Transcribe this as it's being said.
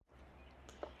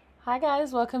Hi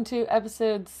guys, welcome to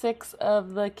episode 6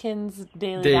 of the Kins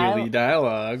Daily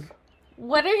Dialogue.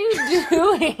 What are you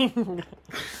doing?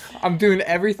 I'm doing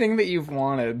everything that you've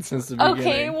wanted since the beginning.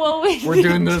 Okay, well we're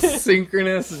doing this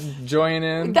synchronous join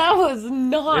in. That was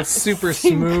not It's super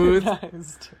smooth.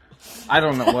 synchronized. I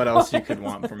don't know what else you could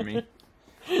want from me.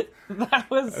 That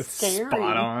was It's scary.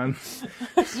 spot on.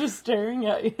 I was just staring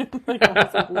at you. Like, I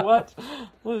was like, what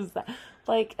was that?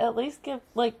 Like, at least give,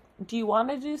 like, do you want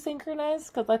to do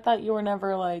synchronized? Because I thought you were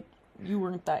never, like, you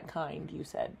weren't that kind, you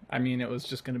said. I mean, it was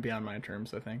just going to be on my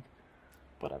terms, I think.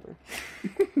 Whatever.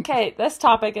 Okay, this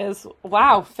topic is,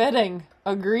 wow, fitting.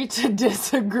 Agree to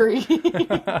disagree.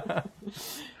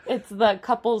 It's the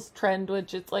couples trend,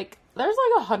 which it's like, there's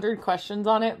like 100 questions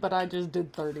on it, but I just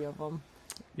did 30 of them.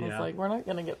 I was like, we're not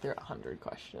going to get through 100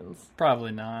 questions.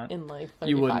 Probably not. In like 35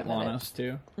 You wouldn't minutes. want us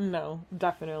to. No,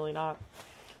 definitely not.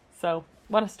 So,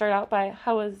 want to start out by,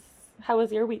 how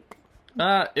was your week?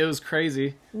 It was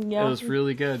crazy. Yeah. It was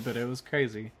really good, but it was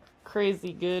crazy.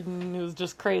 Crazy good, and it was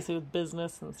just crazy with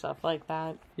business and stuff like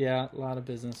that. Yeah, a lot of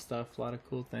business stuff, a lot of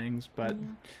cool things, but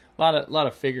a lot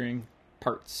of figuring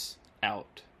parts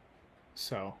out.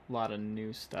 So, a lot of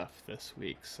new stuff this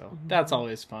week. So, that's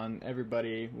always fun.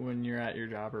 Everybody, when you're at your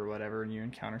job or whatever and you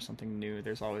encounter something new,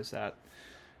 there's always that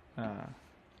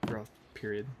growth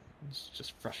period. It's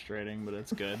just frustrating, but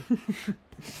it's good.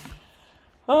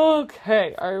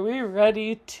 Okay, are we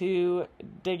ready to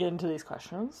dig into these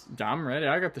questions? I'm ready.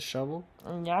 I got the shovel.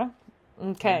 Yeah?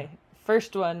 Okay,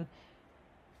 first one.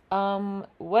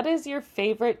 What is your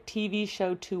favorite TV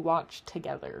show to watch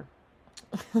together?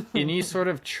 Any sort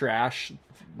of trash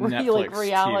Netflix like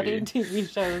reality TV. TV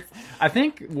shows. I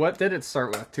think, what did it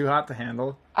start with? Too Hot to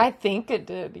Handle? I think it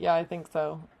did. Yeah, I think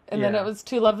so. And then it was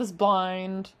To Love is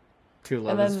Blind. To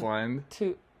Love is Blind.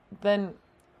 Then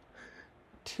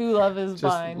To Love is Just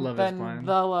Blind. Love then is Blind.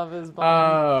 The Love is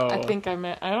Blind. Oh. I think I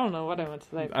meant, I don't know what I meant to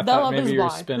say. I The thought Love maybe is you were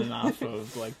Blind. spinning off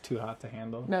of, like, Too Hot to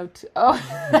Handle. No,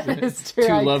 it's true.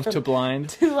 Too Love to Blind.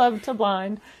 Too Love to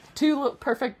Blind. Too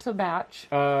Perfect to Match.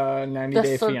 90 The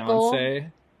Day Circle.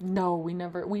 Fiancé. No,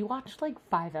 we watched like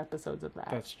 5 episodes of that.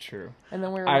 That's true. And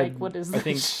then we were like, what is this? I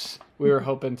think we were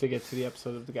hoping to get to the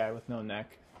episode of the guy with no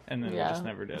neck, and then we just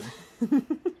never did.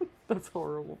 That's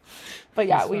horrible. But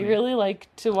yeah, we really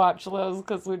like to watch those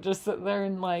because we just sit there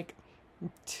and like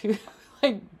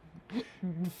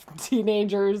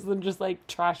teenagers and just like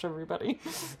trash everybody.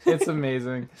 It's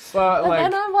amazing. But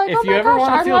and then I'm like, if oh you my ever gosh,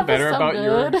 want our to feel love is better so about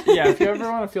good. if you ever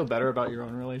want to feel better about your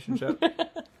own relationship,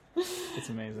 it's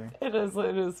amazing. It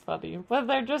is funny. But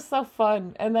they're just so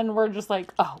fun. And then we're just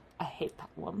like, oh, I hate that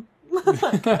one.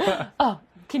 Oh,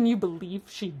 can you believe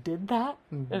she did that?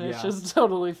 And it's just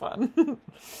totally fun.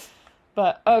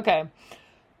 But, okay.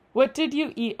 What did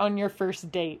you eat on your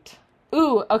first date?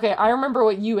 Ooh, okay, I remember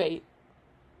what you ate.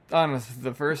 On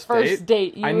the first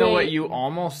date, I know what you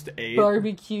almost ate.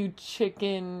 Barbecue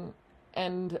chicken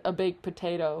and a baked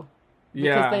potato.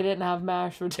 Because they didn't have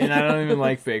mashed potatoes. And I don't even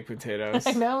like baked potatoes.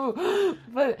 I know.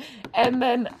 And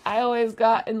then I always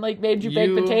got and like made you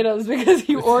baked potatoes because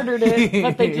you ordered it,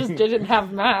 but they just didn't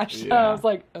have mash. Yeah. So I was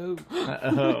like, oh.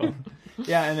 Oh.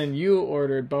 Yeah, and then you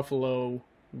ordered buffalo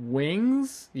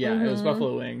wings. Yeah, it was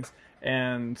buffalo wings.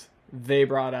 And they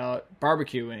brought out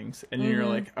barbecue wings, and you're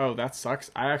like, oh, that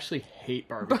sucks. I actually hate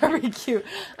barbecue.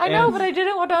 I know, but I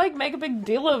didn't want to like make a big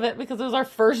deal of it because it was our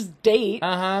first date.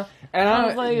 And I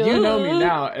was like, you know me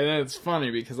now, and it's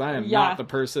funny because I am not the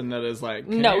person that is like,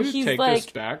 can you take this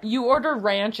back? You order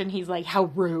ranch, and he's like, how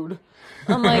rude.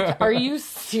 I'm like, are you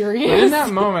serious? But in that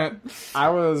moment, I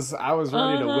was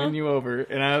ready to win you over,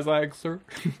 and I was like, sir,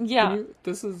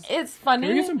 it's funny.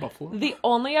 Can you get some buffalo? The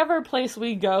only ever place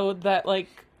we go that like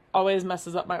always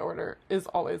messes up my order is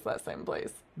always that same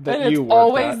place. That and you it's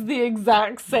always at. the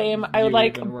exact same. I would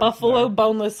like buffalo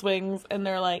boneless wings, and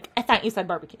they're like, I thought you said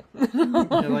barbecue.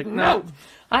 You're like, no.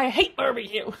 I hate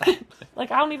barbecue.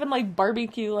 Like, I don't even like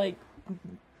barbecue, like,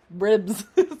 ribs.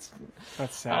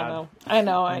 That's sad. I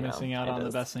know. I'm missing out on the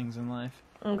best things in life.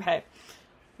 Okay.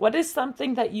 What is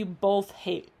something that you both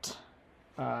hate?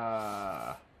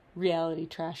 Reality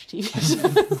trash TV.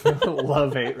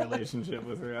 Love-hate relationship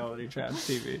with reality trash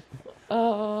TV.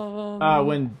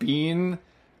 When Bean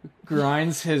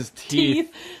grinds his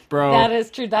teeth, bro. That is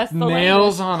true. That's the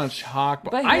nails on a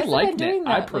chalkboard. But I like that.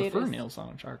 I prefer nails on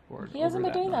a chalkboard. He hasn't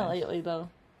been doing that lately, though.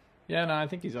 Yeah, no, I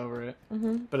think he's over it.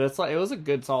 Mm-hmm. But it's like it was a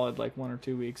good solid 1 or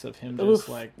 2 weeks of him just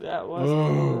that was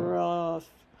rough.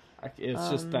 It's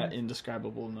just that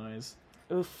indescribable noise.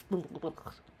 Oof.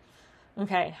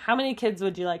 Okay, how many kids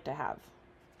would you like to have?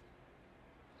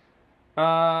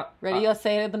 Ready? I'll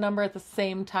say the number at the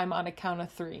same time on a count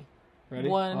of 3. Ready?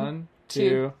 1,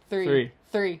 2, 3.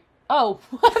 3. Oh.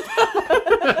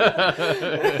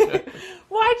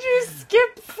 Why'd you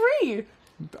skip 3?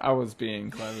 I was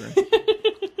being clever.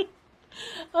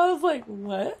 I was like,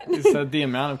 what? You said the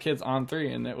amount of kids on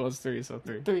 3, and it was 3, so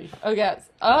 3. 3. Oh, yes.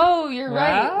 Oh, you're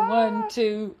right. 1,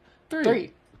 2, 3.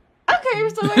 Okay,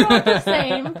 so they're not the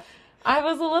same. I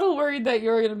was a little worried that you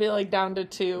were going to be, like, down to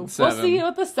 2. 7. We'll see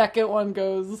what the second one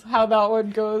goes, how that one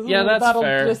goes. Yeah, that'll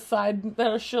fair. Decide,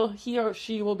 he or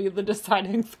she will be the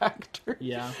deciding factor.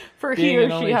 Yeah. For Being he or an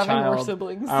she only having child, more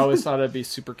siblings. I always thought it'd be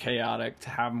super chaotic to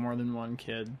have more than one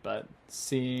kid, but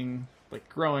seeing, like,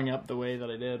 growing up the way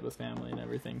that I did with family and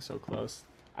everything so close,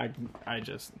 I want to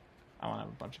have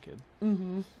a bunch of kids.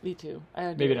 Mm-hmm. Me too.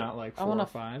 Maybe not like 4 or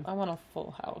 5. I want a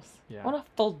full house. Yeah. I want a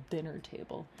full dinner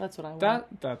table. That's what I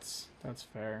want. That's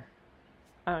fair.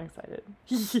 I'm excited.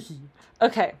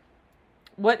 Okay.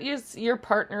 What is your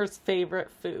partner's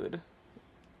favorite food?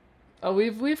 Oh,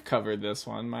 we've covered this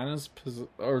one. Mine is do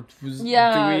we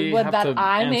have that to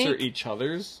I answer make? each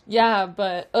other's? Yeah,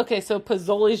 but okay, so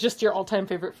Pozzoli is just your all-time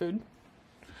favorite food.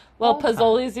 Well,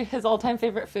 Pozzoli's his all-time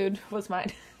favorite food was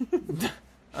mine.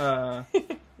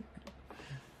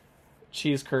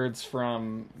 Cheese curds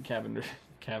from Cavender's?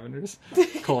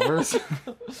 Culver's?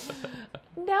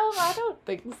 No, I don't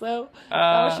think so.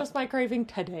 That was just my craving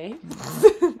today.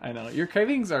 I know. Your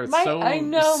cravings are I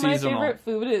know, seasonal. my favorite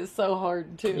food is so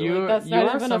hard, too. You that's not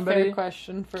are even a fair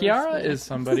question for Kiara me. is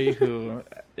somebody who,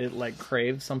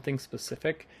 craves something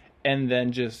specific and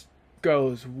then just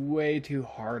goes way too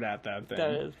hard at that thing.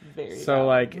 That is very So,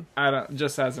 valid.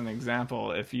 just as an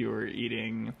example, if you were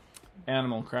eating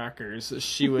animal crackers,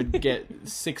 she would get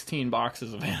 16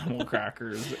 boxes of animal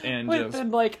crackers and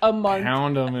within like a month,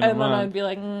 pound them in a and then month. I'd be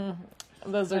like,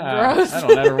 those are gross. I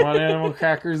don't ever want animal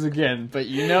crackers again, but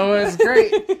you know what's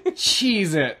great?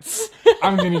 Cheez-Its.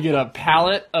 I'm gonna get a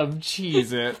pallet of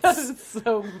Cheez-Its. That is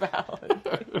so valid.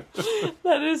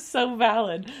 That is so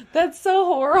valid. That's so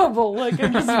horrible. Like, I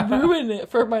just ruin it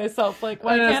for myself. Like,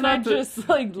 why can't I just,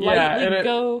 like, lightly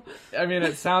go? I mean,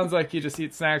 it sounds like you just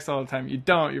eat snacks all the time. You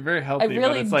don't. You're very healthy. I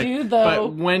really but it's do, though.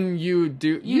 But when you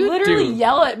do... You literally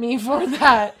yell at me for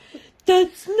that.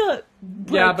 That's not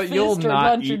yeah, but you'll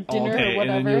not eat all dinner day, or and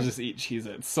then whatever. you'll just eat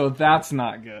Cheez-Its. So that's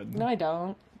not good. No, I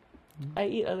don't. I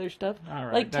eat other stuff. All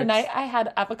right, like, tonight I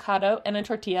had avocado and a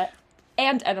tortilla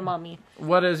and edamame.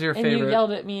 What is your favorite? And you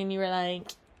yelled at me and you were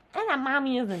like,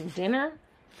 edamame isn't dinner.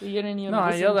 You didn't even I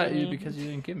listen yelled to at me. you because you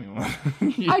didn't give me one.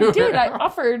 I did. I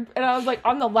offered, and I was like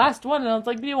on the last one, and I was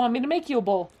like, do you want me to make you a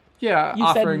bowl? Yeah, you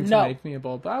offering said no. to make me a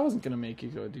bowl, but I wasn't going to make you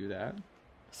go do that.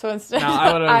 So instead,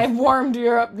 Now, I warmed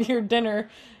your dinner.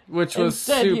 Which was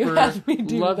instead, super you had me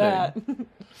do loving. that.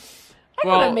 I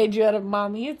could have made you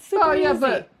edamame. It's super easy.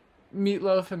 but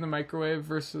meatloaf in the microwave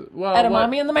versus... Well,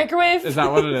 edamame in the microwave? Is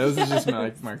that what it is? It's just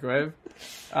like microwave?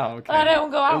 Oh, okay. I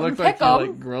don't go out and It looked pick like you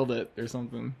them. grilled it or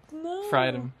something. No.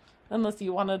 Fried them. Unless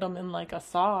you wanted them in like a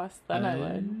sauce, then I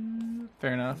would.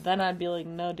 Fair enough. Then I'd be like,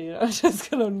 no, dude, I'm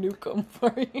just gonna nuke them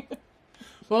for you.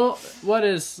 Well, what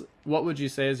would you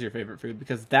say is your favorite food?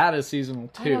 Because that is seasonal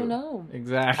too. I don't know.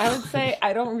 Exactly. I would say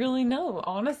I don't really know,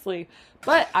 honestly.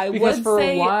 But I because would for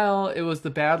say a while it was the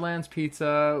Badlands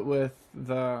pizza with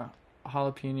the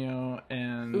jalapeno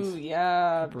and ooh,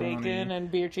 yeah, pepperoni. bacon and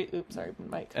beer cheese. Oops, sorry,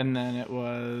 Mike. And then it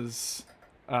was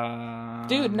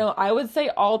dude, no, I would say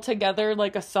altogether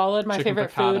like a solid my chicken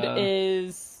favorite piccata. food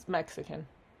is Mexican.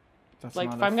 That's Like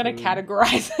not if a I'm gonna food.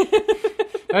 categorize it.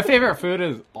 My favorite food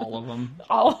is all of them.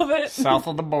 All of it. South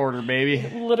of the border, baby.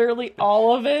 Literally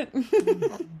all of it.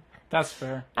 That's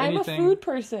fair. I'm a Anything? food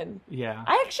person. Yeah.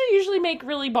 I actually usually make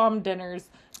really bomb dinners.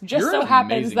 Just You're so an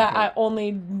happens amazing that cook. I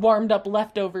only warmed up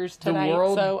leftovers tonight,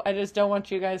 world- so I just don't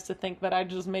want you guys to think that I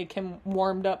just make him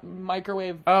warmed up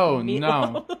microwave Oh, meatloaf.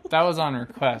 no. That was on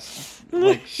request.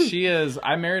 Like, she is...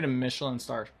 I married a Michelin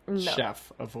star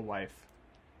chef of a wife.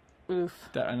 Oof.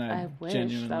 And I wish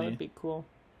genuinely... that would be cool.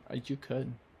 You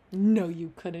could. No,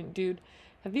 you couldn't, dude.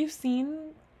 Have you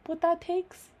seen what that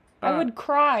takes? I Uh, would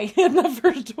cry in the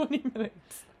first 20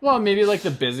 minutes. Well, maybe like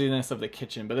the busyness of the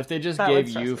kitchen, but if they just That would gave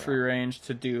stress you me free out. range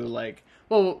to do like...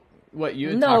 Well, what you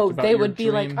had No, talked about they your would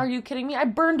be like, dream- are you kidding me? I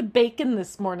burned bacon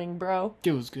this morning, bro.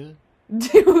 It was good.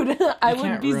 Dude, I would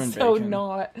can't be ruin so bacon.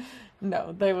 not...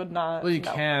 No, they would not. Well, you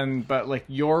no. can, but like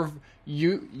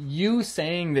you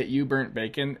saying that you burnt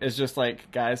bacon is just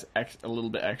like, guys, a little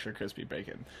bit extra crispy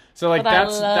bacon. So like But I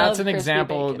that's love an crispy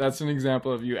example. bacon. That's an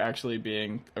example of you actually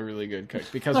being a really good cook.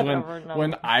 Because Whatever, no.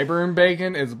 when I burn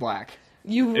bacon, it's black.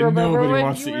 You And remember nobody when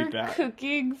wants you to were eat that.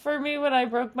 cooking for me when I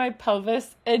broke my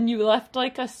pelvis and you left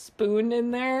like a spoon in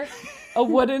there, a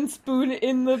wooden spoon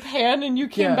in the pan, and you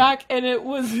came back and it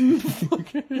was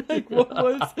like, what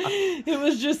was? It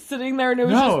was just sitting there and it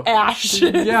was just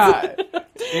ashes. Yeah,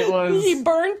 it was. He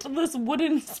burnt this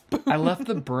wooden spoon. I left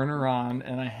the burner on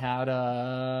and I had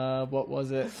a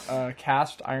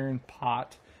cast iron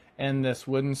pot, and this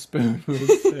wooden spoon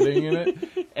was sitting in it.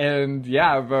 And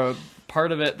yeah, the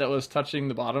part of it that was touching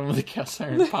the bottom of the cast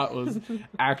iron pot was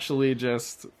actually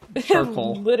just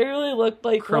charcoal. It literally looked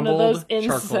like Crumbled one of those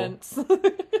incense.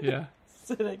 Yeah.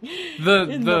 Sitting The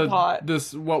in the pot.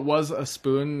 This what was a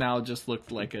spoon now just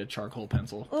looked like a charcoal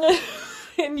pencil.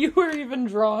 And you were even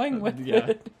drawing with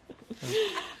it.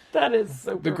 That is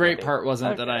so The great funny. part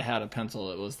wasn't that I had a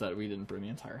pencil, it was that we didn't burn the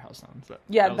entire house down. So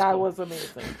That cool. was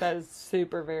amazing. That is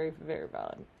super, very, very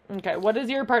valid. Okay, what is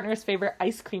your partner's favorite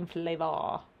ice cream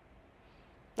flavor?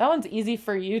 That one's easy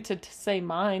for you to say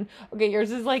mine. Okay,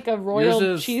 yours is like a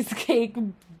royal cheesecake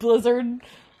blizzard,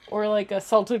 or like a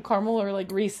salted caramel, or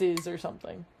like Reese's or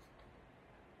something.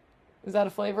 Is that a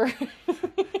flavor?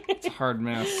 It's a hard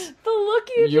mess. The look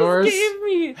you Yours? just gave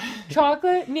me.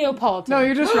 Chocolate Neapolitan. No,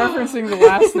 you're just referencing the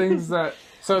last things that...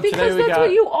 So because today we that's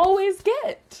what you always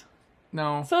get.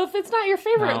 No. So if it's not your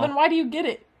favorite, then why do you get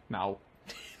it? No.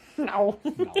 No.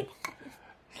 No.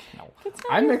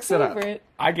 I mix it up.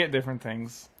 I get different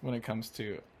things when it comes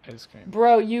to ice cream.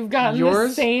 Bro, you've gotten Yours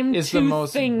the same is two the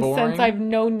most things boring. since I've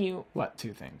known you. What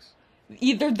two things?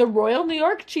 Either the Royal New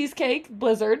York Cheesecake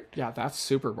Blizzard. Yeah, that's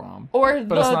super bomb. Or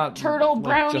but it's the not Turtle like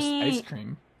Brownie. just ice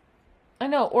cream. I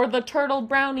know. Or the Turtle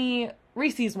Brownie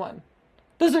Reese's one.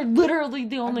 Those are literally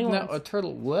the only ones. No, a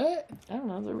turtle what? I don't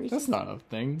know. The Reese's. That's not a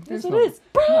thing. Yes, it is.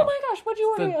 Bro, oh my gosh. What'd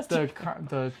you order yesterday?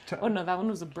 Oh no, that one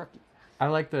was a brookie. I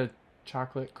like the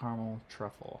chocolate caramel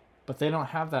truffle. But they don't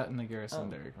have that in the Garrison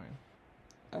Dairy Queen.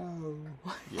 Oh.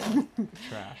 Yeah.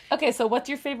 Trash. Okay, so what's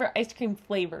your favorite ice cream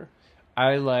flavor?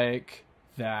 I like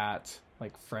that,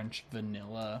 like, French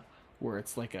vanilla, where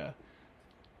it's like a...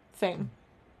 Same.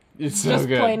 It's so Just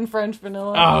good. plain French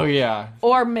vanilla. Oh, yeah.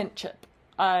 Or mint chip.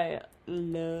 I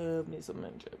love me some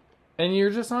mint chip. And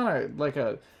you're just on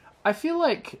I feel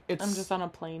like it's... I'm just on a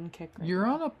plain kick right You're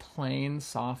now. on a plain,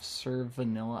 soft serve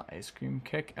vanilla ice cream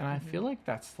kick, and I feel like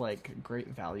that's, like, great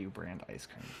value brand ice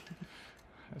cream.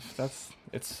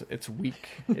 It's weak.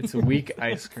 It's a weak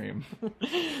ice cream.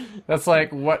 That's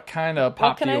like, what kind of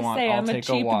pop do you want? Say? I'll I'm take a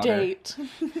cheap water. date.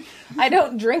 I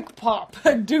don't drink pop.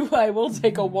 I will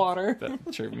take a water.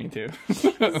 Sure, me too.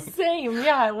 Same,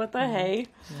 yeah. What the hey?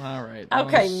 All right.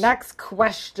 Okay, next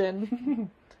question.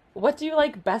 What do you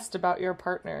like best about your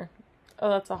partner? Oh,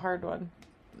 that's a hard one.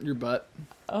 Your butt.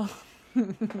 Oh,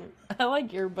 I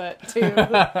like your butt too,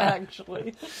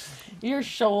 actually. Your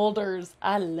shoulders.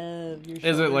 I love your shoulders.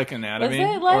 Is it like anatomy? Is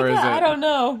it like or is I don't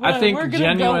know. But I think we're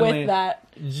going to go with that.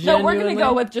 No, we're going to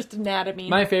go with just anatomy.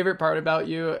 My favorite part about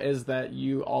you is that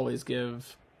you always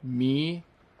give me,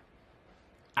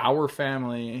 our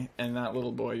family, and that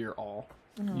little boy your all.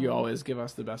 You always give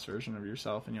us the best version of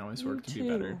yourself, and you always work to be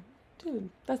better. Dude,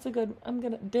 that's a good... I'm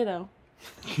going to... Ditto.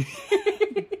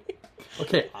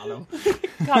 Okay, Otto.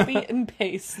 Copy and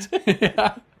paste.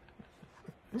 Yeah.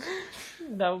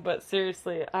 No, but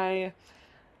seriously, I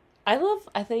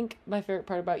think my favorite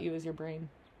part about you is your brain.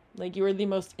 Like, you are the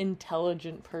most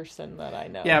intelligent person that I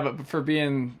know. Yeah, but for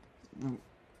being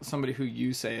somebody who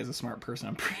you say is a smart person,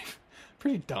 I'm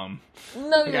pretty dumb. No,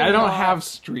 Like, you're I don't not. have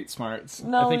street smarts.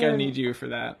 No, I think I you're- need you for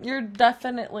that. You're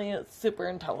definitely super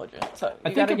intelligent, so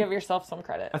you gotta give yourself some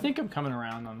credit. I think I'm coming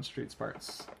around on the street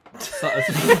smarts.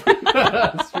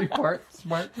 Street part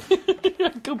smart.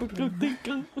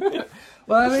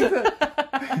 Well,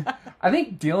 I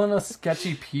think dealing with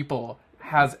sketchy people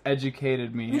has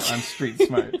educated me on street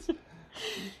smarts.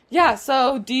 Yeah,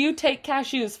 so do you take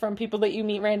cashews from people that you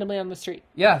meet randomly on the street?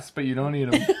 Yes, but you don't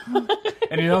eat them.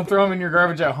 And you don't throw them in your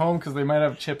garbage at home because they might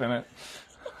have a chip in it.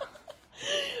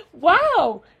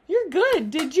 Wow, you're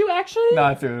good. Did you actually? No,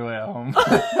 I threw it away at home.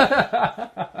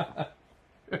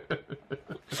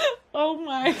 Oh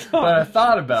my But I god.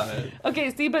 thought about it.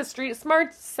 Okay, see, but street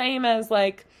smarts, same as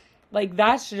like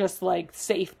that's just like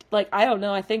safe. Like, I don't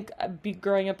know. I think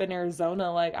growing up in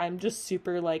Arizona, like I'm just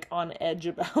super like on edge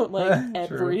about like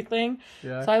everything.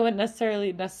 Yeah. So I wouldn't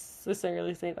necessarily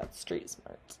say that's street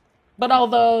smarts. But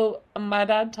although my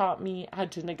dad taught me how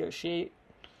to negotiate,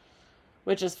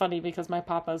 which is funny because my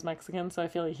papa is Mexican, so I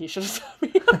feel like he should have taught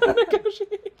me how to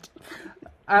negotiate.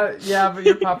 Yeah, but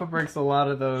your papa breaks a lot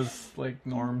of those like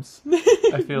norms.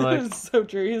 I feel like It's so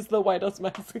true. He's the whitest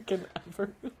Mexican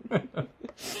ever.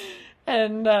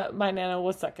 And my nana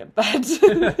will second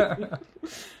that.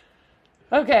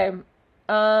 Okay.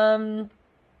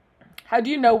 How do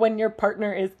you know when your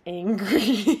partner is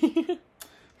angry?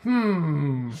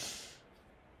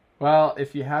 Well,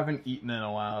 if you haven't eaten in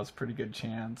a while, it's a pretty good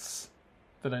chance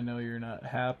that I know you're not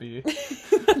happy.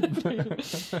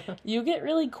 You get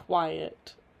really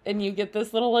quiet, and you get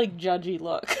this little, like, judgy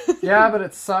look. Yeah, but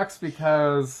it sucks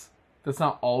because that's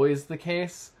not always the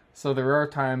case. So there are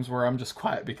times where I'm just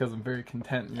quiet because I'm very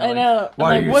content. And you're I know.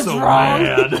 Why I'm are you what's so wrong?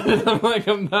 mad? I'm like,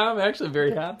 I'm actually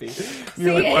very happy. You're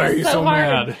See, like, why are you so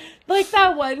hard. mad? Like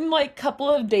that one, like, couple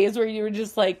of days where you were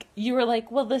just like,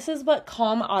 well, this is what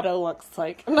calm Otto looks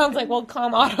like. And I was like, well,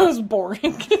 calm Otto's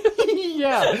boring.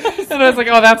 Yeah. And I was like,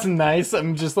 oh, that's nice.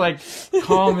 I'm just like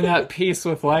calm and at peace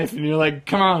with life. And you're like,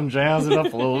 come on, jazz it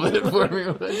up a little bit for me.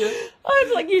 Would you? I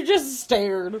was like, you just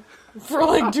stared. For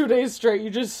like 2 days straight, you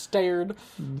just stared.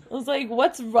 I was like,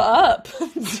 what's up,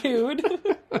 dude?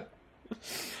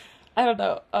 I don't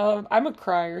know. I'm a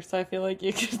crier, so I feel like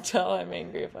you can tell I'm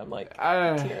angry if I'm like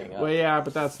tearing up. Well, yeah,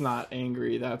 but that's not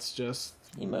angry. That's just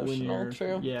emotional.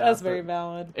 True. Yeah, that's very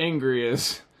valid. Angry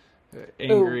is a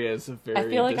very. I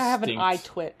feel like distinct, I have an eye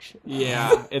twitch.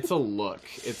 Yeah, it's a look.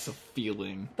 It's a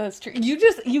feeling. That's true.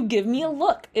 You give me a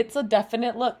look. It's a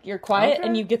definite look. You're quiet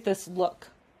and you get this look.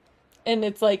 And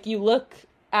it's like you look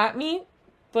at me,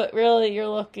 but really you're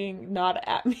looking not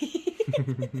at me.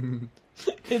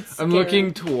 It's scary. I'm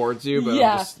looking towards you, but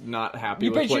I'm just not happy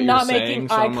with what you're saying. But you're not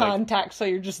making eye contact, so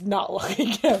you're just not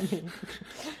looking at me.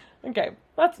 Okay,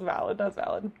 that's valid. That's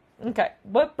valid. Okay,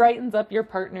 what brightens up your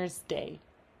partner's day?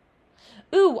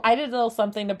 Ooh, I did a little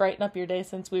something to brighten up your day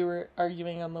since we were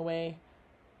arguing on the way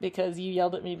because you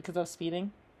yelled at me because I was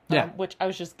speeding. Yeah. Which I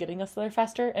was just getting us there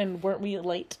faster, and weren't we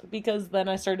late? Because then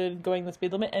I started going the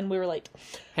speed limit, and we were late.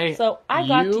 Hey, so I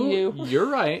got to you. You're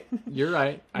right. You're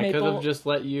right. I could have just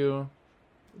let you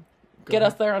get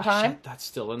us there on time. Shit, that's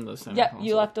still in the center console.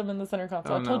 You left them in the center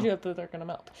console. I told you that they're gonna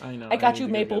melt. I know. I got you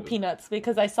maple peanuts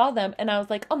because I saw them, and I was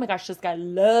like, oh my gosh, this guy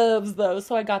loves those.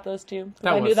 So I got those too.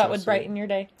 I knew that would brighten your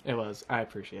day. It was. I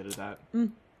appreciated that.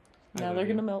 Now they're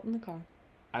gonna melt in the car.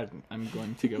 I'm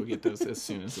going to go get those as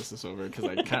soon as this is over because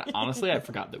honestly I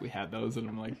forgot that we had those and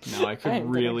I'm like, now I could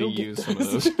really use some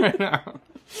of those right now.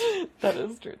 That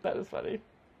is true. That is funny.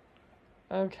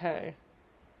 Okay.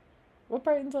 What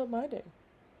brightens up my day?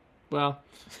 Well,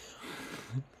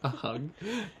 a hug.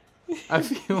 I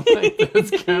feel like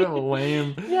that's kind of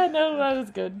lame. Yeah, no, that is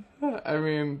good. I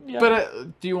mean,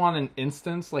 but do you want an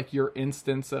instance, like your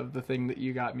instance of the thing that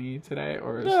you got me today,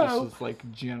 or is this just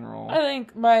like general? I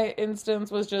think my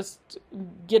instance was just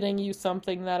getting you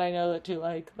something that I know that you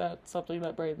like. That's something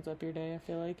that brightens up your day, I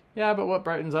feel like. Yeah, but what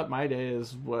brightens up my day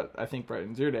is what I think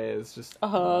brightens your day is just a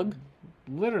hug.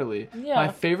 Literally. Yeah. My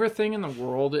favorite thing in the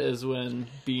world is when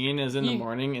Bean is in the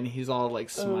morning and he's all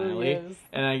like smiley. Yes.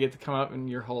 And I get to come up and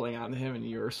you're holding on to him and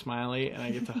you're smiley and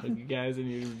I get to hug you guys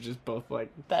and you're just both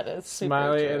like that is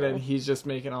smiley super true. And then he's just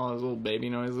making all his little baby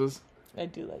noises. I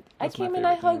do like that. I came and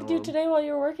I hugged you today while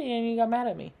you were working and you got mad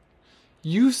at me.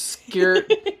 You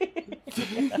scared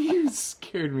you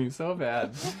scared me so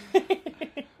bad.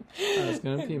 I was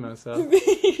gonna pee myself.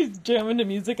 He's jamming to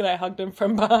music and I hugged him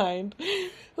from behind.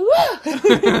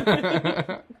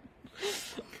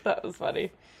 That was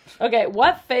funny. Okay,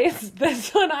 what face?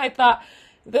 This one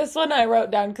I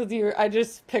wrote down because I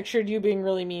just pictured you being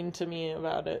really mean to me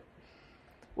about it.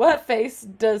 What face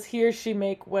does he or she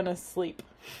make when asleep?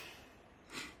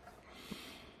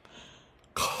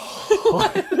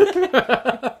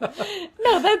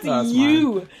 No, that's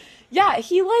you. Mine. Yeah,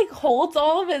 he like holds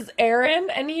all of his air in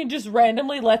and he just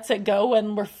randomly lets it go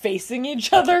when we're facing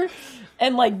each other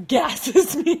and like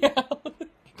gasses me out.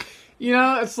 You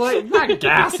know, it's like not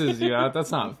gasses you out.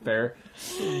 That's not fair.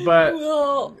 But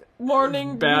well,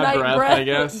 morning, bad night breath, I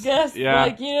guess. Yeah,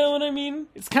 like you know what I mean.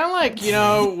 It's kind of like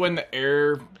when the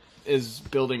air is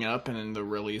building up and then the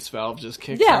release valve just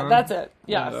kicks on. Yeah, that's it.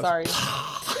 Yeah, sorry.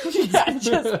 Yeah,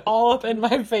 just all up in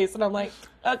my face, and I'm like,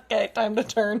 okay, time to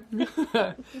turn.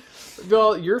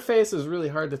 Well, your face is really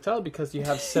hard to tell because you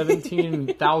have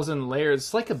 17,000 layers.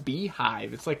 It's like a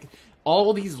beehive. It's like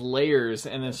all these layers,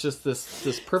 and it's just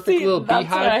this perfect little beehive.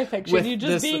 That's what I pictured you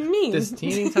just being mean. This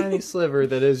teeny tiny sliver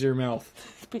that is your mouth.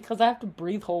 It's because I have to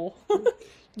breathe whole.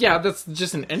 Yeah, that's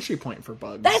just an entry point for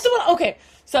bugs. That's what. Okay,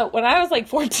 so when I was like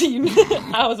 14,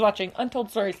 I was watching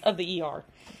Untold Stories of the ER.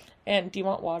 And do you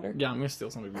want water? Yeah, I'm gonna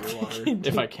steal some of your water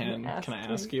if I can. Can I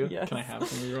ask you? Yes. Can I have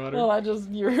some of your water? Well,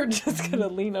 you were just gonna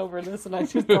lean over this, and I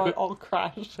just saw it all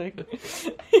crashing.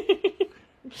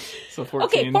 So 14.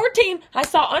 Okay, 14. I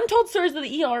saw Untold Stories of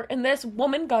the ER, and this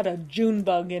woman got a June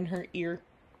bug in her ear.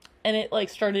 and it like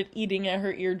started eating at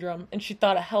her eardrum, and she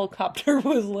thought a helicopter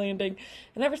was landing.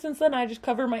 And ever since then, I just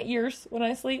cover my ears when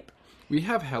I sleep. We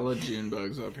have hella June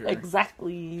bugs up here.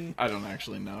 Exactly. I don't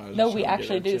actually know. No, we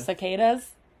actually do cicadas.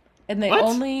 And they What?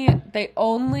 only...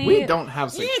 We don't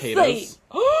have cicadas.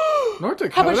 North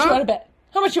Dakota? How much you want to bet?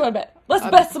 How much you want to bet? Let's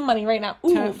bet some money right now.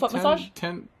 Ooh, foot massage?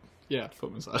 10. Yeah,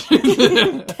 foot massage.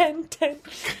 10.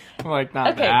 I'm like,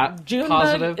 not Okay, that June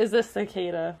positive. bug is a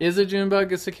cicada. Is a June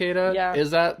bug a cicada? Yeah.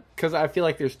 Is that... Because I feel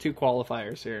like there's two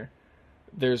qualifiers here.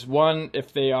 There's one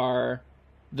if they are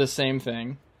the same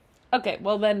thing. Okay,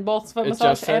 well then both foot It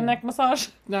massage just said- and neck massage.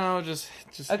 No, just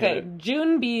Okay, hit it.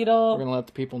 June beetle. We're going to let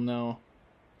the people know.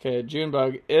 Okay, June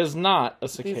bug is not a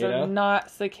cicada. These are not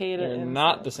cicada They're insects.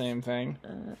 not the same thing.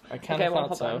 I kind of well, thought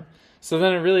hold so. on. So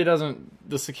then it really doesn't...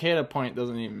 The cicada point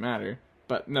doesn't even matter.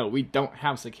 But no, we don't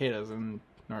have cicadas in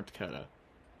North Dakota.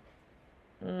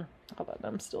 Hold on,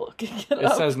 I'm still looking it It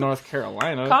up. says North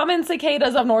Carolina. Common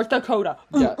cicadas of North Dakota.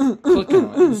 Yeah, click on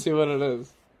it and see what it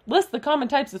is. List the common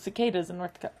types of cicadas in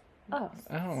North Dakota. Oh,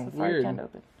 Oh, Safari weird. can't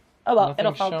open. Oh well,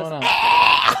 it'll Nothing's focus. showing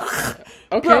up.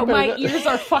 Okay, Bro, but my ears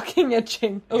are fucking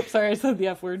itching. Oops, sorry, I said the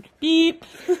F word. Beep.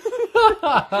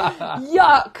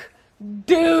 Yuck.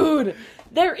 Dude.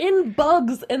 They're in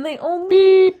bugs and they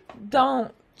only...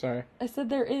 Don't. Sorry, I said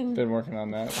they're in... been working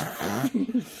on that.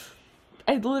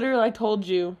 I told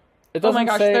you. It Oh my doesn't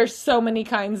gosh, say- there's so many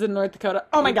kinds in North Dakota.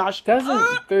 Oh my gosh.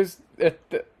 It's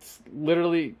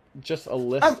literally just a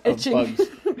list I'm of itching. bugs.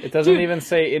 It doesn't Dude. even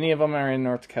say any of them are in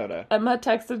North Dakota. Emma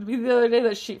texted me the other day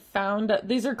that she found...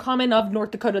 These are common of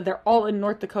North Dakota. They're all in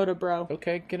North Dakota, bro.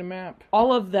 Okay, get a map.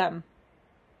 All of them.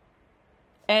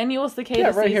 Annual cicada Yeah,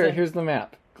 right season. here. Here's the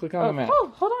map. Click on the map.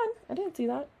 Oh, hold on. I didn't see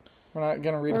that. We're not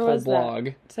going to read Where a whole was blog.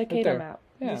 that? Cicada Right there. map.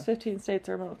 Yeah. These 15 states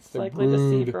are most The likely to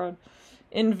see brood. fraud.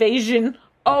 Invasion.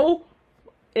 Oh!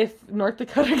 If North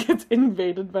Dakota gets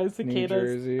invaded by New cicadas,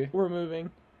 Jersey. we're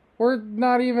moving. We're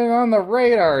not even on the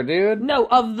radar, dude. No,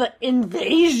 of the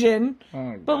invasion.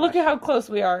 Oh, But look gosh. at how close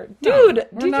we are. Dude,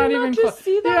 We're did not you even not just close.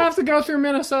 see You that? have to go through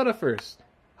Minnesota first.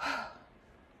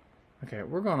 Okay,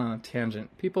 we're going on a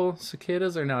tangent. People,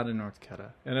 cicadas are not in North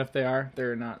Dakota. And if they are,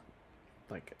 they're not,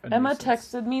 like, a Emma nuisance.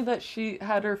 texted me that she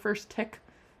had her first tick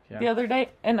Yeah. the other day,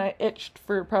 and I itched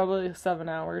for probably 7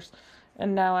 hours.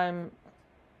 And now I'm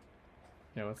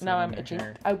Yeah, what's Now that I'm on your itching.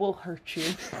 hair? I will hurt you.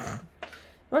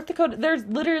 North Dakota, there's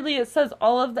literally, it says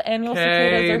all of the annual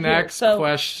cicadas Okay, are next here. So,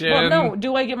 question. well, no,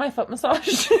 do I get my foot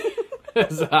massage?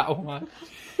 Is that one?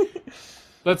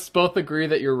 Let's both agree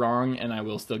that you're wrong, and I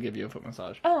will still give you a foot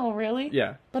massage. Oh, really?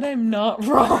 Yeah. But I'm not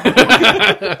wrong.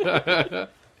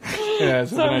 Yeah,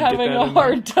 So I'm having a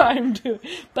hard time doing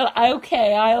but I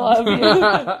love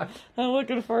you. I'm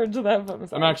looking forward to that foot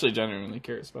massage. I'm actually genuinely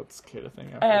curious about the cicada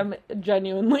thing. I am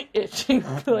genuinely itching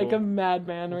like We'll- a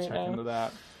madman right check now. into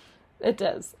that. It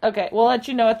does. Okay, we'll let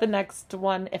you know at the next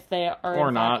one if they are Or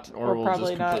in not, fact, or we'll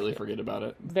probably just completely not. forget about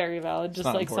it. Very valid, just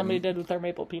not like somebody important. did with their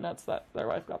maple peanuts that their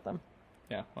wife got them.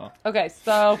 Yeah, well. Okay,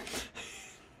 so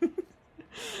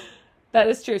that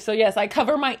is true. So yes, I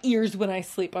cover my ears when I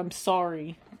sleep. I'm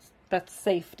sorry. That's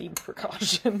safety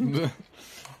precaution.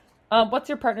 What's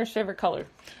your partner's favorite color?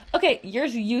 Okay,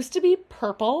 yours used to be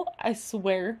purple, I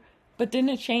swear, but didn't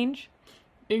it change?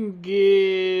 I don't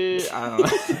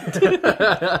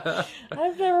know.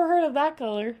 I've never heard of that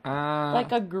color. Like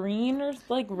Like a green or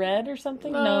like red or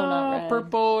something? No, not red.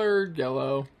 Purple or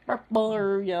yellow. Purple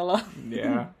or yellow.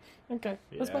 Yeah. Okay.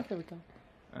 What's Yeah. my favorite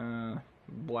color?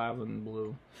 Blav and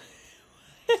blue.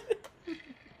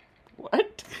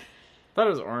 What? Thought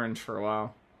it was orange for a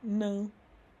while. No.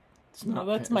 It's No, not.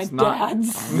 that's pi- my it's not-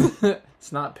 dad's.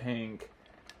 It's not pink.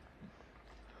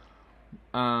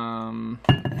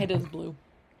 It is blue.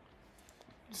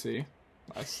 See.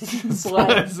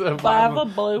 Blav, Blav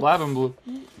and blue. Blav and blue.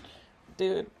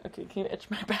 Dude, okay, can you itch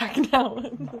my back now?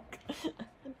 I'm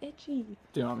itchy.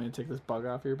 Do you want me to take this bug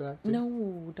off your back? Dude?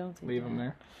 No, don't say Leave that. him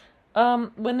there.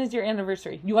 When is your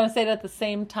anniversary? You want to say it at the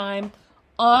same time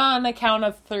on a count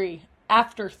of 3.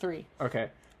 After 3. Okay.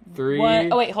 3.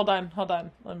 One, oh wait, hold on.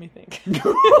 Let me think.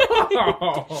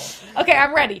 Okay,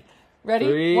 I'm ready. Ready?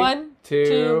 3, 1,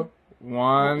 2,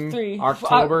 1. 3.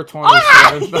 October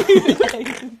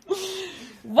 27th.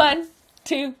 1,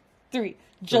 2, 3.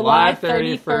 July July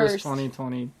 31st, 31st.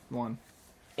 2021.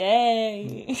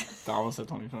 Yay. I almost said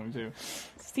 2022.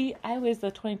 See, I was the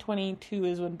 2022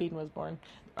 is when Bean was born.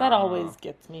 That always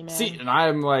gets me, man. See, and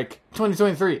I'm like,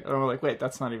 2023. And I'm like, wait,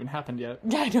 that's not even happened yet.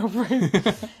 I know,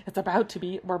 right? It's about to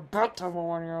be. We're about to have a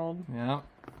 1-year-old. Yeah.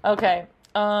 Okay.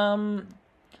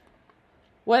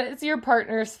 What is your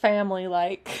partner's family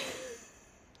like?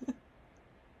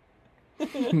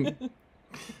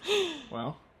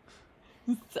 Well,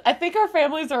 I think our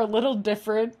families are a little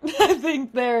different. I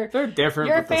think they're different.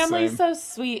 Your but the family's same. so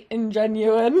sweet and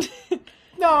genuine.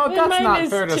 No, And that's mine not is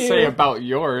fair to too. say about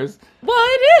yours. Well,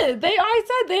 it is. I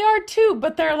said they are too,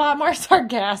 but they're a lot more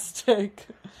sarcastic.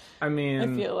 I mean,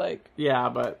 I feel like. yeah,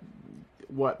 but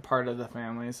what part of the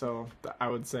family? So I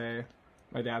would say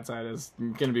my dad's side is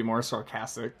going to be more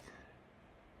sarcastic.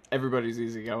 Everybody's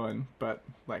easygoing, but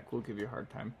like we'll give you a hard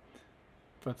time.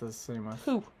 But the same with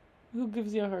Who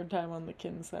gives you a hard time on the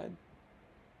kin side?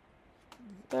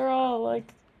 They're all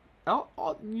like.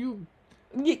 you.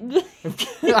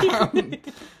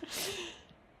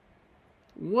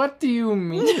 What do you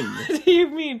mean? What do you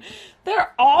mean?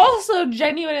 They're all so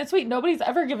genuine and sweet. Nobody's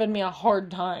ever given me a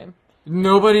hard time.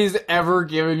 Nobody's ever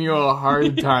given you a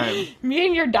hard time. Me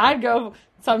and your dad go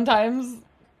sometimes.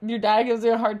 Your dad gives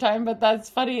you a hard time, but that's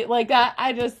funny. Like that,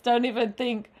 I just don't even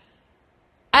think.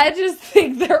 I just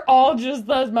think they're all just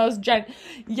those most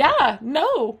Yeah,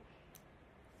 no.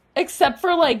 Except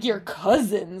for like your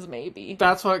cousins, maybe.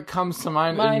 That's what comes to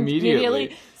mind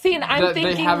immediately. See, and I'm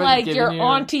thinking like your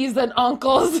aunties and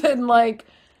uncles and like.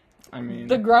 I mean,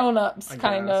 the grown-ups,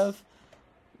 kind of.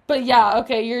 But yeah,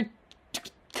 okay, your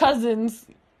cousins.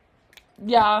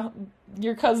 Yeah,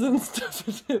 your cousins.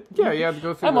 Yeah, you have to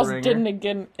go through I almost the ringer. didn't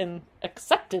get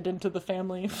accepted into the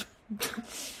family.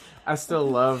 I still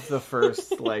love the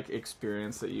first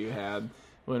experience that you had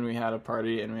when we had a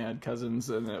party and we had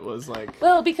cousins and it was like...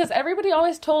 Well, because everybody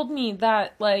always told me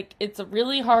that it's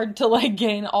really hard to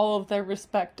gain all of their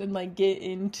respect and get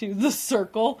into the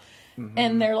circle. Mm-hmm.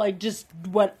 And they're like, just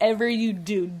whatever you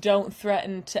do, don't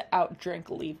threaten to outdrink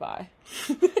Levi.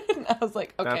 And I was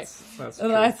like, okay. That's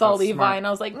and then I saw Levi smart. And I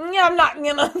was like, yeah, I'm not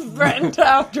gonna threaten to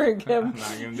outdrink him. I'm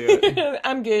not gonna do it.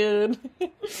 I'm good.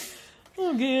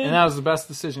 I'm good. And that was the best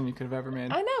decision you could have ever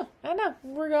made. I know.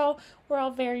 We're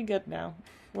all very good now.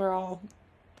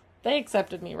 They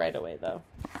accepted me right away though.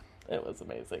 It was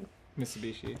amazing.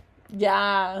 Mitsubishi.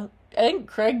 Yeah. I think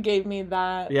Craig gave me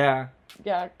that. Yeah.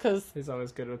 Yeah, because... He's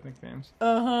always good with nicknames.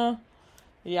 Uh-huh.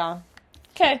 Yeah.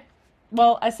 Okay.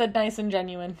 Well, I said nice and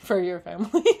genuine for your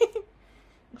family.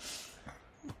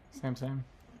 Same.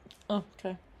 Oh,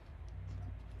 okay.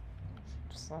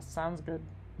 That sounds good.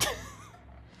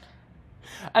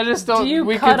 I just don't...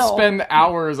 We cuddle? could spend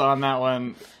hours on that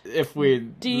one if we...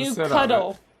 Do you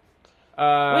cuddle? We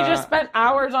just spent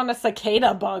hours on a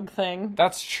cicada bug thing.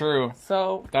 That's true.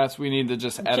 So... We need to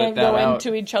just edit that out. Can't go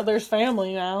into each other's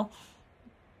family now.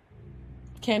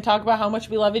 Can't talk about how much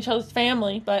we love each other's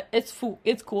family, but it's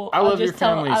cool. I love your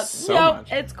family so much.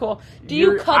 No, it's cool. Do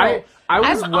you cuddle? I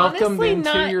was I'm welcomed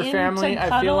into your into family.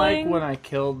 Cuddling. I feel like when I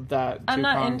killed that I'm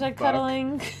not Tupac into buck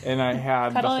cuddling. and I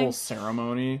had the whole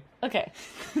ceremony. Okay.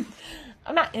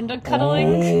 I'm not into cuddling.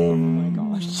 Oh my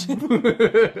gosh.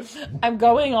 I'm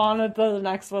going on with the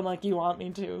next one like you want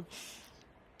me to.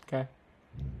 Okay.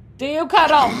 Do you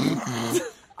cuddle?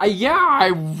 Yeah,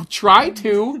 I try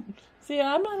to. See,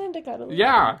 I'm not into cuddling.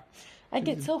 Yeah. I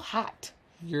get so hot.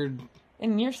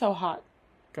 And you're so hot.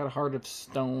 Got a heart of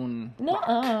stone. No,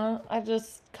 I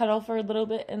just cuddle for a little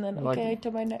bit and then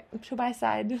to my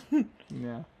side.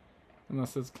 Yeah.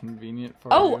 Unless it's convenient for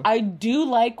you. Oh, I do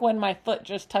like when my foot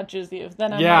just touches you.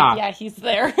 Then I'm like, yeah, he's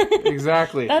there.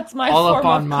 Exactly. That's my all form up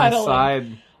on of my cuddling.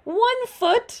 side. 1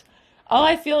 foot. All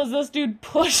I feel is this dude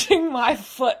pushing my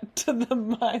foot to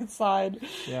my side.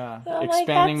 Yeah. I'm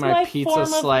expanding like, my that's pizza form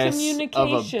slice of a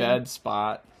communication. bed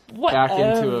spot Whatever.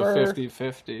 back into a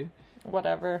 50-50.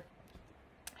 Whatever.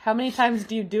 How many times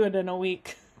do you do it in a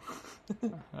week?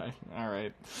 All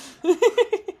right.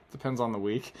 Depends on the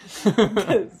week.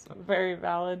 It's very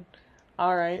valid.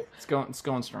 All right. It's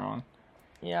going strong.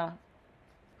 Yeah.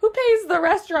 Who pays the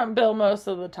restaurant bill most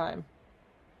of the time?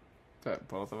 That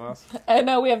both of us. I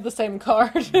know we have the same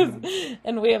card,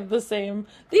 and we have the same...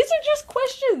 These are just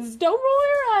questions. Don't roll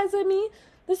your eyes at me.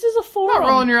 This is a forum. I'm not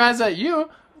rolling your eyes at you.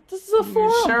 This is a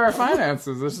forum. We share our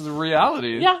finances. This is a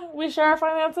reality. Yeah, we share our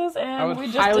finances, and we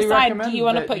just highly decide, recommend do you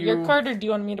want to that put your you- card or do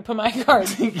you want me to put my card?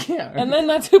 Yeah. And then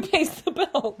that's who pays the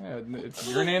bill. Yeah, it's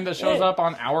your name that shows up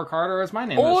on our card, or it's my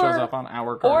name that shows up on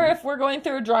our card. Or if we're going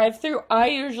through a drive-thru, I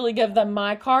usually give them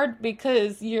my card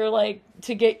because you're like,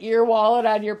 to get your wallet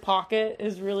out of your pocket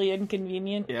is really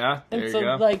inconvenient. Yeah, there and you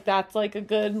go. like that's like a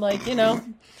good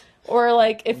or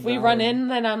like if we run in,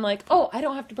 then I'm like, oh, I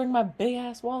don't have to bring my big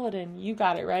ass wallet in. You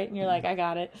got it, right? And you're like, I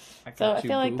got it. So I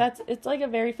feel like it's like a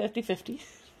very 50-50.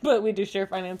 But we do share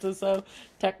finances, so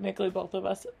technically both of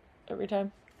us every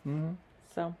time. Mm-hmm.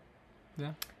 So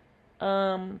yeah.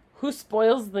 Who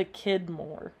spoils the kid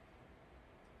more?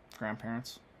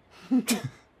 Grandparents.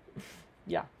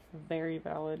 Yeah, very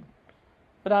valid.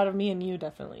 But out of me and you,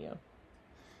 definitely you.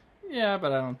 Yeah,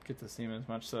 but I don't get to see him as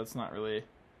much, so it's not really...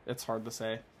 It's hard to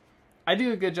say. I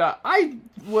do a good job. I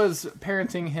was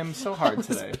parenting him so hard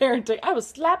today. I was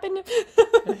slapping him.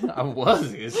 I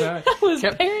was.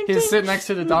 Parenting. He'd sit next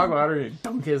to the dog water and he'd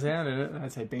dunk his hand in it. And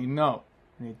I'd say, Bean, no.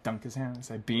 And he'd dunk his hand. I'd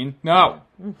say, Bean, no.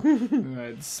 And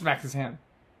I'd smack his hand.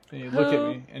 And he'd look at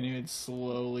me and he would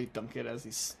slowly dunk it as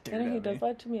he stared at me. He does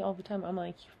that to me all the time. I'm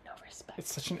like, you have no respect.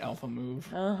 It's such an alpha move.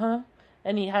 Uh-huh.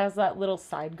 And he has that little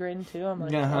side grin too. I'm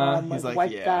like, He's like,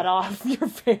 wipe that off your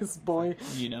face, boy.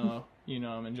 You know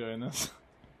I'm enjoying this.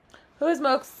 Who is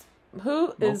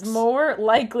more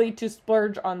likely to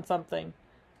splurge on something?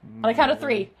 On a count of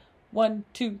 3. 1,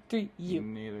 2, 3, you.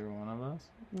 Neither one of us?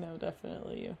 No,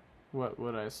 definitely you. What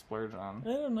would I splurge on?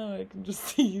 I don't know. I can just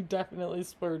see you definitely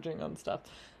splurging on stuff.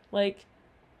 Like,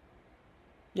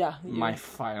 yeah. My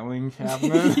filing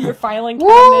cabinet? Your filing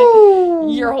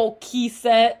cabinet. Your whole key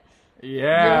set.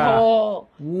 Yeah. Your whole...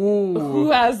 Ooh.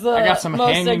 Who has the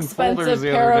most expensive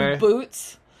pair of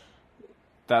boots?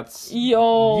 That's...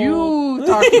 Yo. You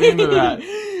talked me into that.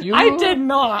 I did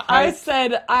not. I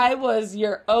said I was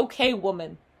your okay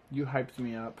woman. You hyped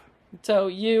me up. So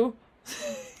you...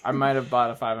 I might have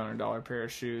bought a $500 pair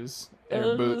of shoes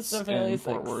or boots in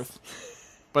Fort Worth.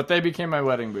 But they became my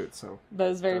wedding boots, so... That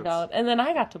was very valid. And then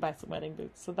I got to buy some wedding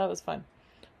boots, so that was fun.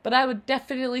 But I would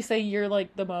definitely say you're,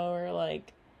 like, the more,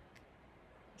 like,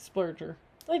 splurger.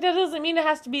 Like, that doesn't mean it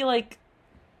has to be, like...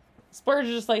 Splurge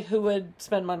is just, like, who would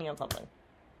spend money on something.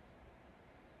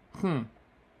 Fair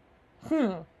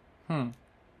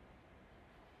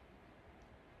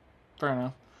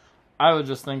enough. I would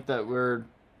just think that we're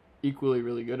equally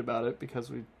really good about it because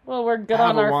we're good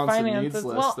have on our wants and finances. needs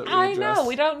list Well, that we I address. know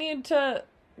we don't need to.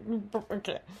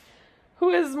 Okay, who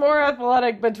is more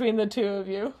athletic between the two of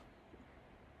you?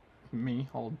 Me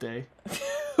all day.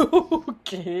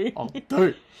 Okay. All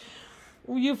day.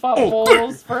 You fought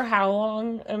bulls for how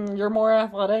long, and you're more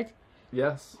athletic?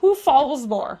 Yes. Who falls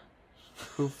more?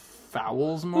 Who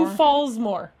fouls more? Who falls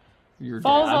more? Your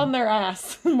falls dad. on their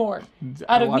ass more.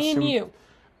 Out of me and you.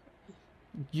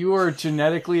 You are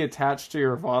genetically attached to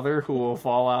your father who will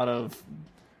fall out of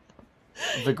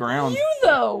the ground. You,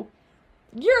 though.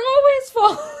 You're always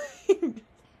falling.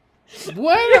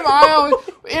 When am I always...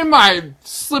 In my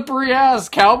slippery ass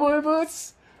cowboy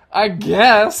boots? I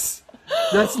guess.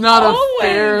 That's not a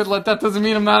fair... That doesn't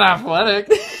mean I'm not athletic.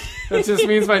 That just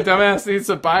means my dumbass needs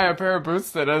to buy a pair of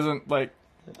boots that isn't, like,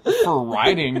 for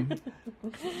riding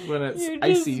when it's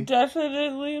icy. You're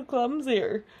definitely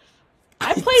clumsier.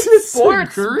 I played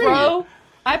sports, bro.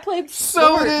 I played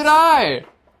sports. So did I.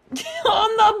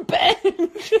 On the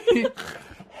bench.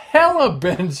 Hella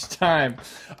bench time.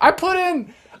 I put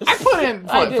in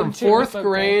from 4th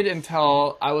grade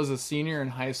until I was a senior in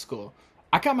high school.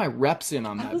 I got my reps in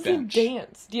on that bench. In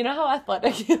dance. Do you know how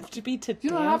athletic you have to be to dance?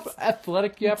 You know how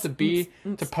athletic you have to be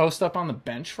to post up on the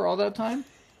bench for all that time?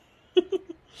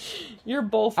 Your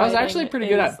bullfighting. I was actually pretty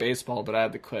good at baseball, but I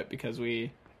had to quit because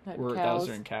that was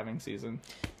during calving season.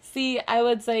 See, I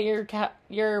would say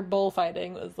your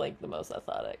bullfighting was like the most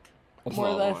athletic.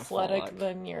 More athletic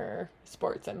than your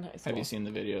sports in high school. Have you seen the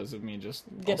videos of me just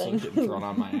getting thrown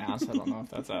on my ass? I don't know if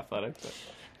that's athletic, but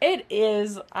it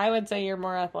is. I would say you're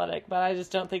more athletic, but I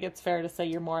just don't think it's fair to say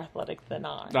you're more athletic than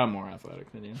I. I'm more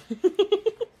athletic than you.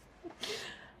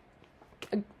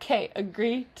 Okay,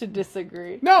 agree to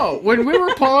disagree. No, when we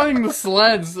were pulling the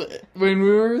sleds, when we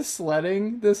were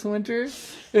sledding this winter...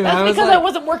 That's because I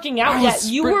wasn't working out yet.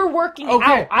 You were working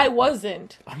out. I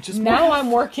wasn't.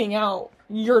 I'm working out.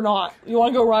 You're not. You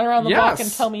want to go run around the block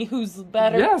and tell me who's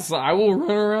better? Yes, I will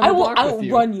run around the block with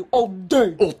you. I will outrun you all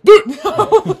day.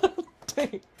 All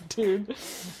day, dude.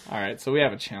 Alright, so we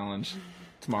have a challenge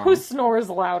tomorrow. Who snores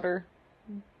louder?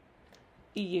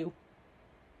 You.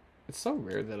 It's so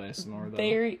rare that I snore, though.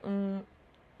 Very.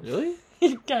 Really?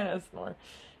 You kind of snore.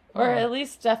 Or at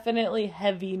least definitely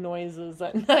heavy noises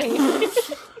at night.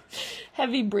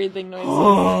 Heavy breathing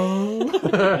noises.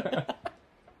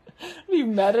 Are you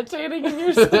meditating in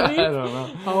your sleep? I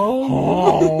don't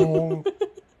know.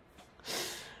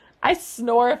 I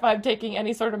snore if I'm taking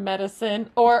any sort of medicine,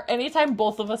 or anytime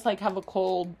both of us like have a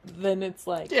cold, then it's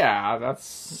like that's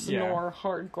snore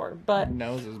hardcore. But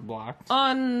nose is blocked.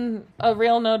 On a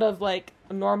real note of like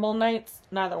normal nights,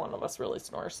 neither one of us really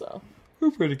snore, so we're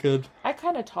pretty good. I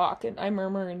kind of talk and I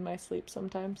murmur in my sleep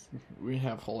sometimes. We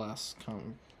have whole ass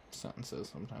sentences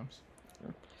sometimes.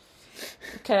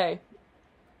 Okay,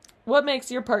 what makes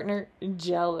your partner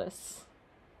jealous?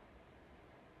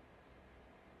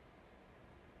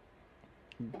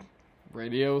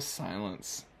 Radio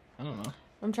silence. I don't know.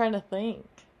 I'm trying to think.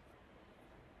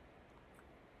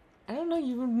 I don't know.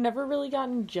 You've never really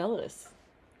gotten jealous.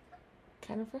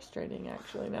 kind of frustrating,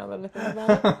 actually, now that I think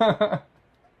about it.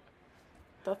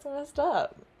 That's messed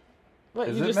up. But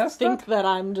Is you it just think up? that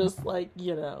I'm just like,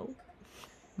 you know.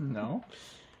 No.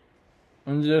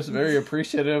 I'm just very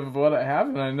appreciative of what I have,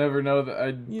 and I never know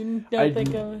that You don't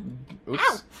think of...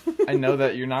 Oops. I know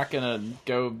that you're not gonna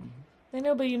go... I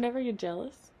know, but you never get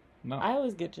jealous. No. I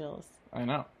always get jealous. I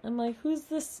know. I'm like, who's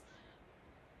this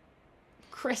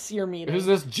Chris you're meeting? Who's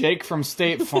this Jake from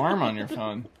State Farm on your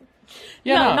phone?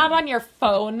 Yeah, no, not on your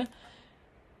phone.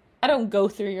 I don't go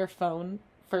through your phone,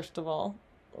 first of all.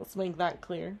 Let's make that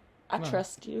clear. I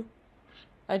trust you.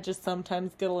 I just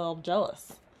sometimes get a little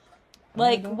jealous.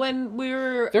 Like, when we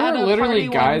were there at were a literally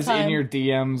party guys one time, in your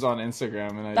DMs on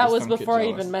Instagram, and that just was don't before get I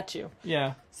jealous. even met you.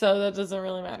 Yeah. So that doesn't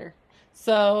really matter.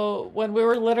 So when we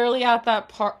were literally at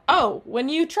that when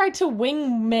you try to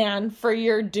wingman for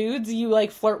your dudes, you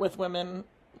like flirt with women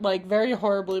like very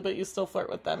horribly, but you still flirt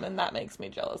with them, and that makes me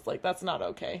jealous. Like, that's not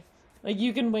okay. Like,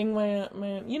 you can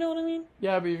wingman, you know what I mean?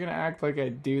 Yeah, but you're gonna act like I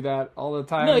do that all the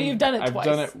time. No, you've done it I've twice.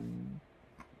 done it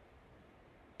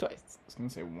twice. I was gonna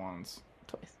say once.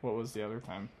 Twice. What was the other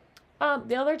time?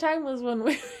 The other time was when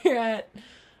we were at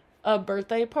a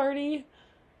birthday party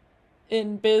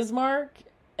in Bismarck,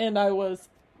 and I was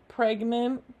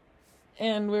pregnant,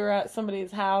 and we were at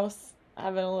somebody's house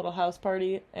having a little house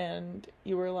party, and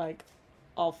you were like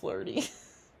all flirty.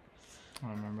 I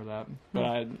don't remember that, but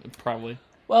I probably.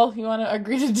 Well, you want to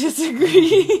agree to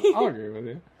disagree? I'll agree with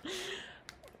you.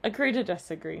 Agree to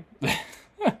disagree.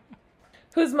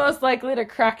 Who's most likely to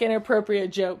crack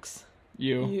inappropriate jokes?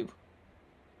 You. You.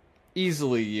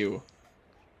 Easily you.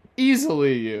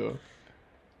 Easily you.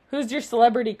 Who's your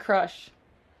celebrity crush?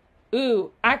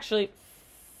 Ooh, actually,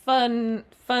 fun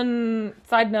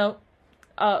side note,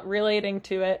 relating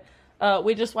to it.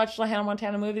 We just watched the Hannah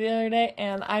Montana movie the other day,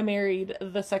 and I married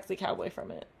the sexy cowboy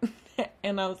from it.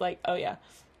 And I was like, oh yeah,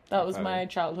 that was my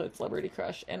childhood celebrity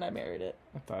crush, and I married it.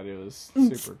 I thought it was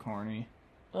super corny.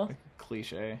 Well. Like a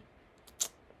cliche.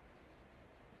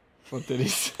 What did he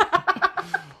say?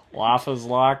 Life is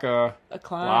like a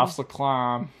climb. Life's a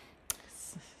climb.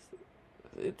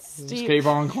 It's steep. Just keep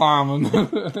on climbing.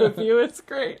 The view is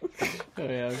great. Oh,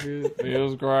 yeah, it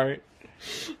was great.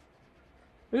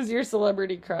 Who's your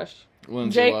celebrity crush?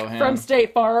 Lindsay Jake Lohan. from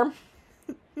State Farm.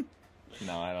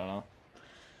 No, I don't know.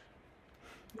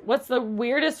 What's the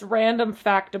weirdest random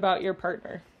fact about your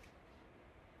partner?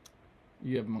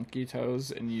 You have monkey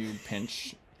toes and you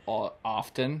pinch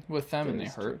often with them, and they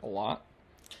hurt a lot.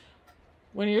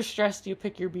 When you're stressed, you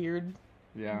pick your beard.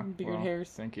 Yeah. Beard hairs.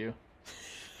 Thank you.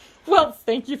 Well,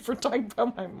 thank you for talking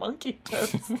about my monkey toes.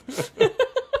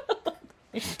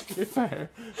 Fair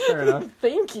enough.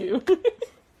 Thank you.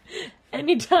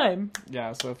 Anytime.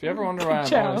 Yeah, so if you ever wonder why I'm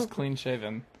Ciao. always clean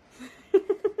shaven,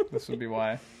 this would be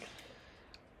why.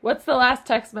 What's the last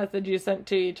text message you sent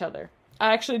to each other?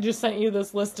 I actually just sent you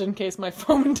this list in case my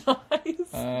phone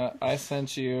dies. I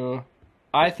sent you...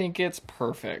 I think it's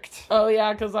perfect. Oh,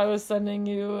 yeah, because I was sending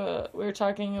you... we were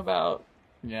talking about...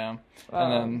 Yeah.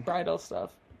 And then... bridal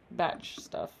stuff. Batch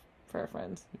stuff for our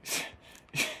friends.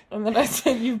 And then I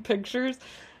sent you pictures.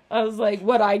 I was like,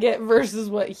 what I get versus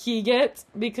what he gets,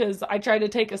 because I tried to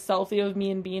take a selfie of me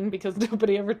and Bean because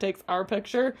nobody ever takes our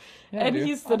picture. Yeah, and dude,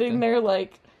 he's sitting often. there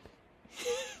like...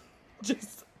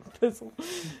 just this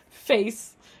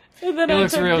face. And then He I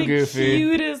looks took real the goofy.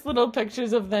 cutest little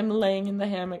pictures of them laying in the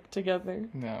hammock together.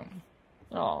 No.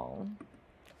 Oh.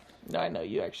 No, I know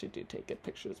you actually do take good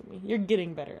pictures of me. You're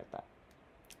getting better at that.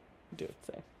 Do it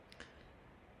safe.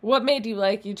 What made you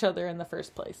like each other in the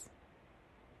first place?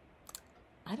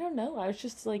 I don't know. I was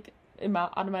just like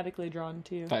automatically drawn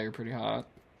to you. I thought you were pretty hot.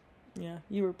 Yeah,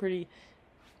 you were pretty.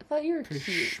 I thought you were Pretty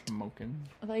cute. smoking.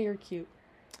 I thought you were cute.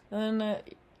 And then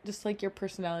just like your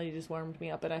personality just warmed me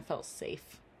up, and I felt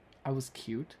safe. I was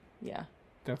cute. Yeah.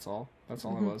 That's all. That's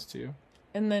all I was to you.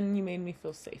 And then you made me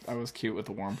feel safe. I was cute with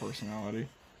a warm personality.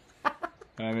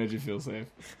 And I made you feel safe.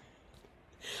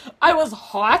 I was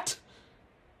hot?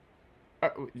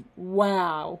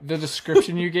 Wow. The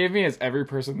description you gave me is every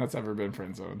person that's ever been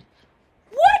friend zoned.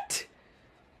 What?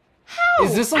 How?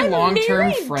 Is this a I'm long-term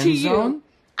married friend to you. zone?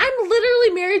 I'm literally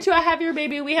married to a have your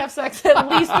baby. We have sex at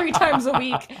least 3 times a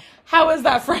week. How is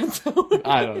that friend zone?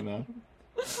 I don't know.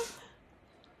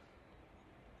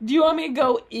 Do you want me to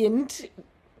go into...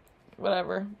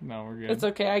 Whatever. No, we're good. It's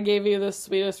okay. I gave you the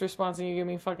sweetest response and you gave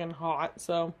me fucking hot,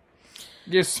 so...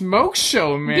 Your smoke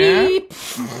show, man. Beep.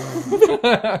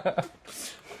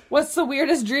 What's the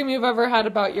weirdest dream you've ever had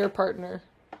about your partner?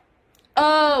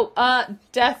 Oh,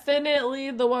 definitely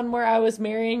the one where I was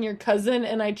marrying your cousin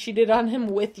and I cheated on him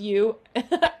with you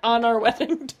on our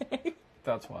wedding day.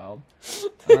 That's wild.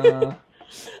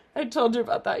 I told you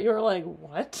about that. You were like,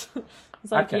 what?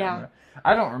 It's like, yeah. Remember.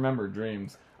 I don't remember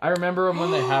dreams. I remember them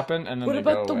when they happen, and then what they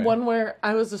about go the away. one where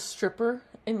I was a stripper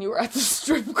and you were at the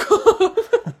strip club?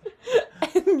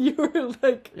 And you were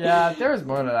like... Yeah, there was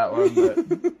more to that one,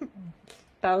 but...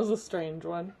 That was a strange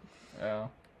one. Yeah.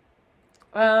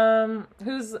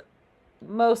 Who's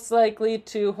most likely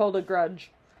to hold a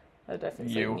grudge? I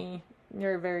definitely say You. me.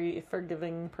 You're a very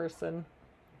forgiving person.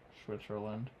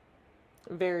 Switzerland.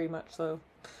 Very much so.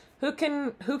 Who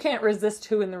can't resist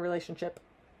who in the relationship?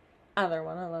 Either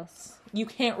one of us. You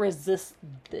can't resist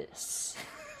this.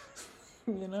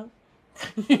 You know?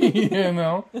 You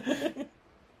know?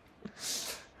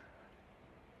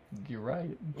 You're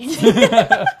right.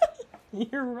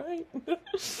 You're right.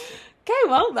 Okay,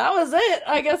 well, that was it.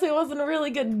 I guess it wasn't a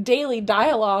really good daily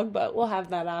dialogue, but we'll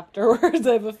have that afterwards.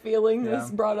 I have a feeling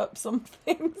this brought up some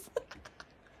things.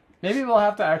 Maybe we'll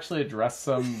have to actually address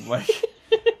some, like,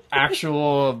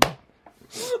 actual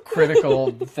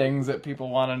critical things that people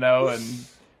want to know, and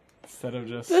instead of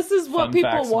just this is what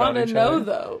people want to know,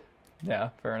 though. Yeah,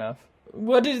 fair enough.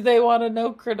 What do they want to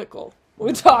know critical?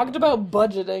 We talked about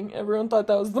budgeting. Everyone thought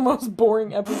that was the most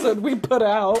boring episode we put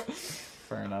out.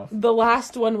 Fair enough. The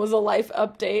last one was a life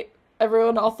update.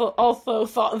 Everyone also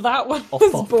thought that one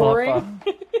was boring.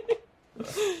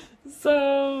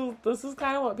 So this is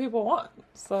kind of what people want.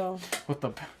 So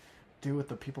do what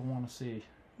the people want to see.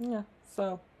 Yeah.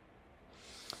 So.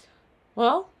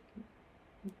 Well.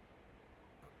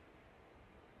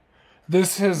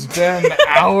 This has been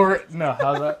our... No,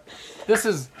 how's that? This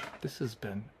has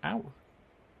been our...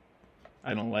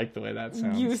 I don't like the way that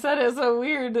sounds. You said it so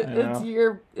weird.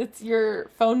 It's your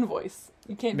phone voice.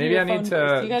 You can't do your phone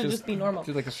voice. You gotta just be normal.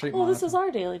 Do like a straight this is our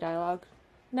daily dialogue.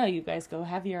 No, you guys go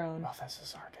have your own. Oh, this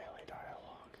is our daily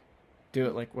dialogue. Do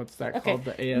it like, what's that called?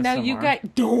 The ASMR? Now you guys...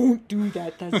 Don't do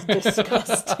that. That's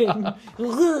disgusting.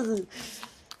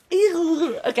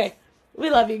 Okay. We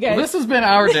love you guys. Well, this has been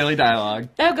our daily dialogue.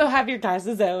 Now go have your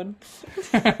guys' own.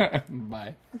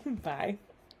 Bye. Bye.